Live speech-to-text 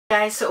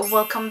Guys, so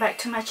welcome back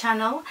to my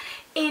channel.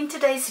 In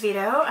today's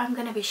video I'm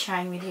going to be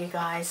sharing with you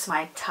guys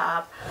my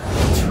top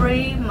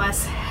 3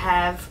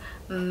 must-have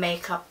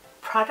makeup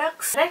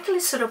products actually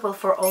suitable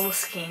for all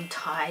skin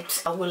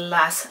types, will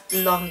last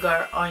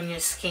longer on your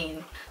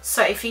skin.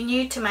 So if you're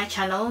new to my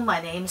channel, my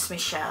name is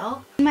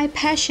Michelle. My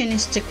passion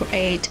is to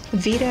create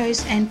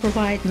videos and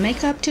provide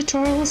makeup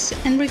tutorials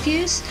and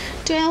reviews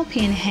to help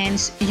you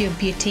enhance your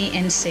beauty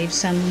and save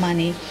some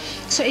money.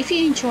 So if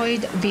you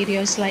enjoyed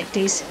videos like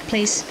this,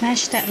 please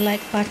smash that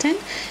like button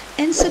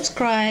and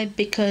subscribe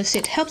because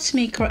it helps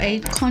me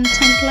create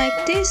content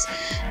like this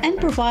and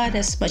provide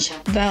as much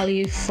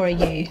value for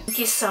you. Thank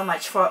you so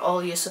much for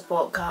all your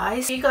support,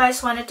 guys. If you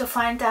guys wanted to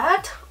find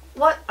out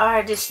what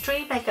are these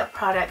 3 makeup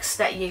products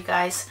that you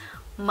guys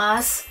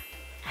must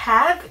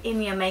have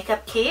in your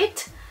makeup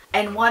kit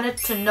and wanted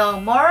to know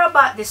more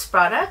about these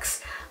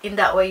products, in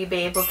that way you'll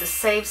be able to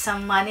save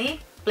some money,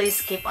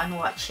 please keep on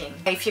watching.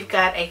 If you've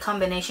got a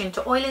combination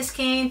to oily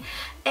skin,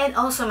 and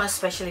also most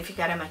especially if you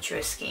got a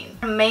mature skin.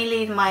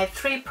 Mainly my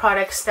 3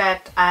 products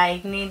that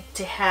I need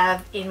to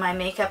have in my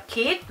makeup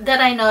kit that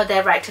I know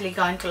they're actually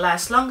going to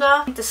last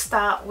longer. To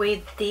start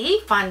with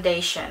the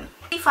foundation.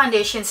 The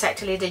foundation is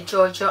actually the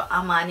Giorgio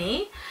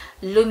Armani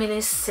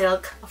Luminous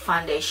Silk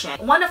Foundation.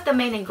 One of the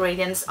main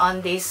ingredients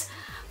on this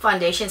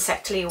foundation is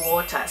actually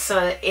water,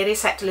 so it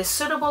is actually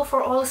suitable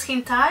for all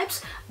skin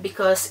types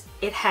because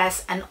it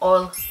has an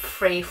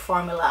oil-free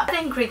formula. The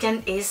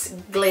ingredient is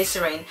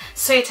glycerin,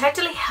 so it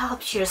actually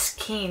helps your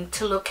skin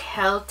to look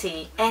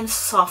healthy and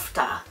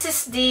softer.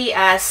 This is the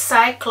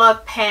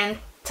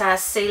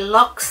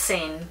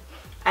cyclopentasiloxane.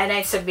 I know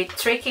it's a bit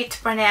tricky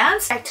to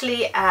pronounce. It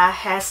actually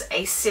has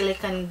a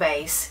silicone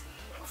base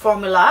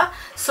formula,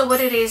 so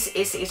what it is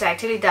it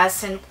actually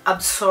doesn't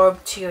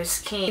absorb to your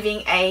skin,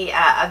 giving a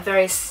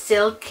very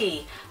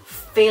silky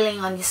feeling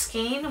on your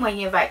skin when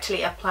you've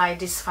actually applied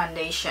this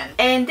foundation.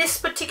 And this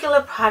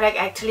particular product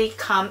actually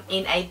comes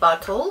in a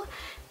bottle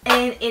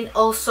and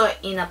also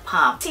in a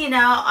pump. See,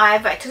 now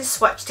I've actually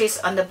swatched this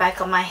on the back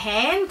of my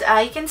hand.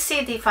 You can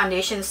see the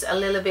foundation's a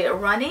little bit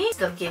runny,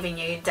 still giving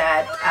you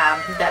that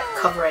that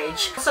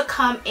coverage. Also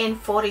come in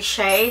 40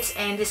 shades,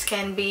 and this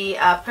can be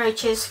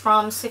purchased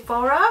from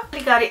Sephora.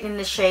 We got it in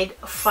the shade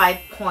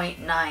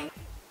 5.9.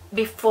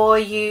 Before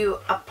you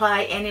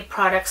apply any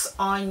products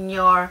on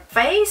your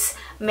face,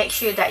 make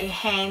sure that your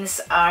hands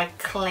are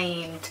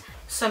cleaned.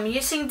 So I'm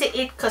using the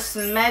IT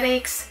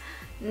Cosmetics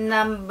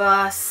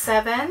number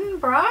 7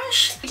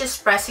 brush,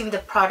 just pressing the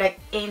product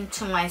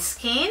into my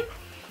skin,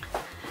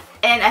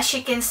 and as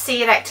you can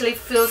see, it actually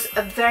feels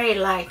a very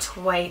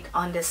lightweight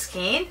on the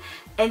skin,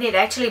 and it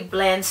actually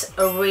blends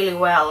really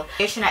well.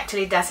 It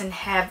actually doesn't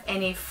have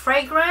any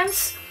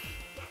fragrance.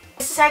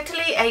 This is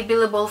actually a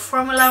buildable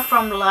formula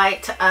from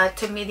light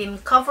to medium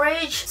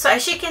coverage. So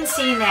as you can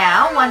see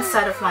now, one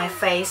side of my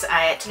face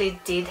I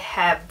actually did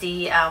have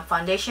the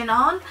foundation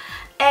on,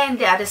 and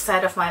the other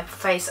side of my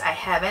face I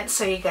haven't,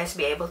 so you guys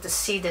be able to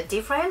see the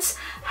difference.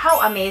 How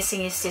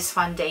amazing is this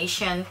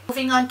foundation?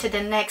 Moving on to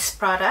the next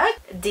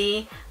product,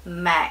 the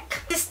M.A.C.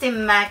 This is the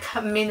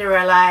M.A.C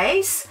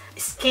Mineralize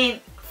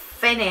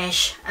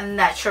Skinfinish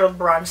Natural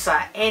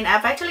Bronzer, and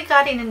I've actually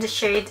got it in the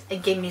shade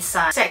Give Me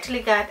Sun. It's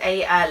actually got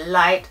a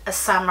light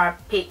summer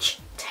peach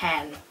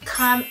tan.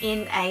 Come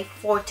in a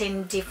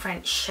 14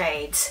 different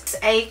shades. It's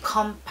a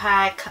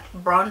compact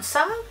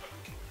bronzer,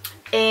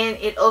 and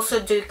it also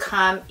do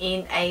come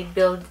in a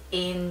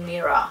built-in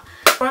mirror.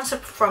 Bronzer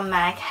from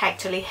M.A.C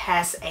actually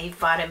has a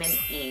vitamin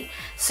E,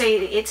 so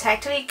it's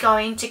actually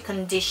going to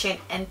condition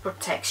and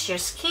protect your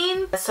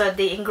skin. So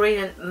the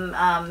ingredient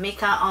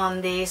mica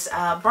on this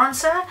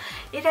bronzer,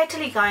 it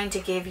actually going to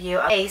give you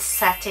a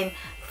satin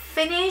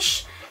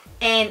finish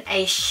and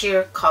a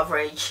sheer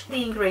coverage.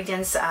 The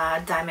ingredients are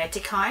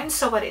dimethicone,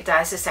 so what it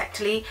does is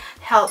actually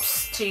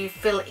helps to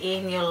fill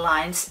in your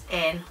lines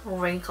and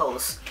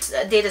wrinkles.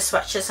 I did the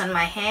swatches on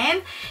my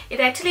hand.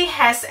 It actually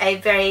has a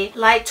very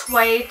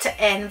lightweight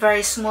and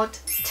very smooth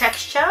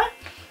texture,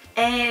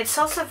 and it's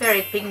also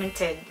very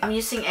pigmented. I'm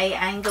using a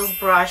angled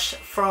brush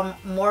from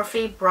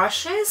Morphe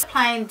brushes,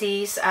 applying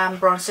these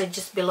bronzer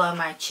just below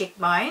my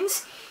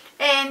cheekbones,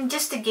 and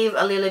just to give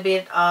a little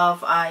bit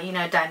of you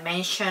know,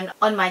 dimension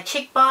on my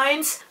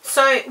cheekbones.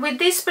 So with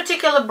this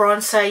particular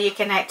bronzer, you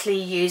can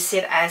actually use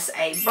it as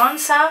a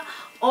bronzer,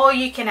 or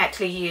you can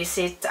actually use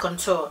it to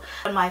contour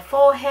on my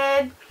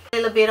forehead, a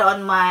little bit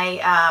on my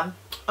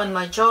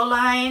jaw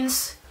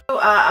lines.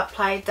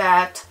 Apply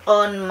that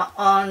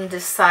on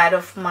the side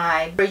of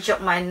my bridge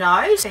of my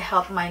nose to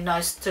help my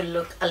nose to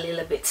look a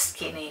little bit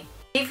skinny,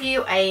 give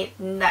you a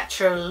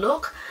natural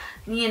look,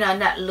 you know,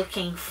 not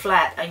looking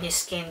flat on your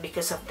skin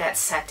because of that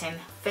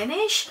satin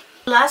finish.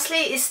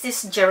 Lastly is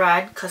this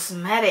Gerard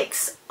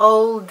Cosmetics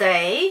All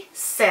Day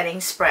Setting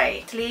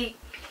Spray. It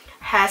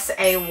has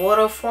a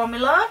water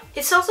formula.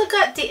 It's also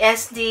got the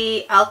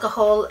SD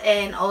alcohol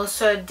and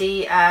also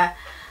the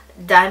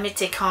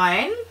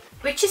dimethicone,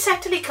 which is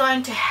actually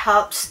going to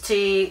help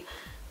to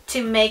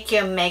make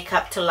your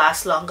makeup to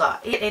last longer.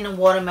 In a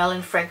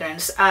watermelon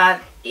fragrance,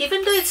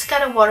 even though it's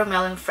got a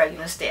watermelon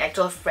fragrance, the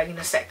actual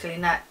fragrance is actually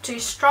not too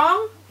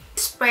strong.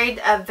 Sprayed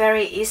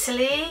very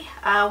easily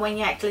when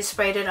you actually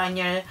sprayed it on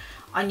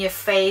your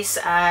face.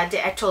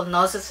 The actual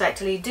nozzles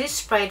actually do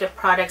spray the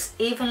products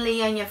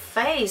evenly on your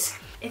face.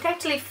 It's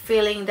actually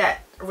feeling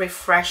that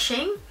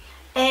refreshing,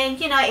 and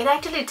you know, it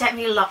actually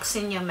definitely locks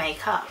in your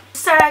makeup.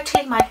 These are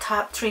actually my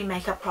top 3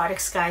 makeup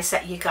products, guys,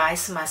 that you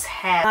guys must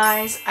have.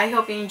 Guys, I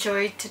hope you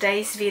enjoyed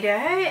today's video,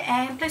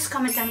 and please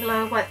comment down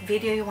below what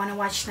video you want to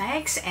watch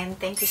next. And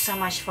thank you so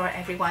much for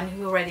everyone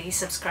who already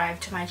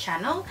subscribed to my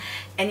channel.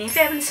 And if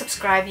you haven't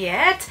subscribed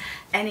yet,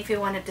 and if you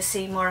wanted to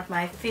see more of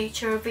my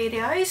future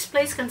videos,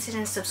 please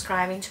consider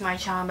subscribing to my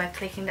channel by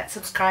clicking that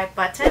subscribe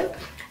button.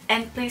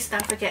 And please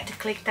don't forget to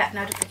click that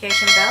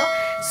notification bell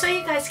so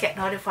you guys get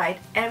notified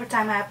every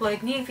time I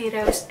upload new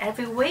videos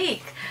every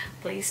week.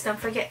 Please don't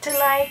forget to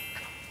like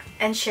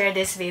and share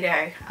this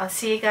video. I'll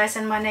see you guys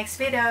in my next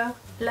video.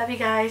 Love you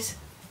guys.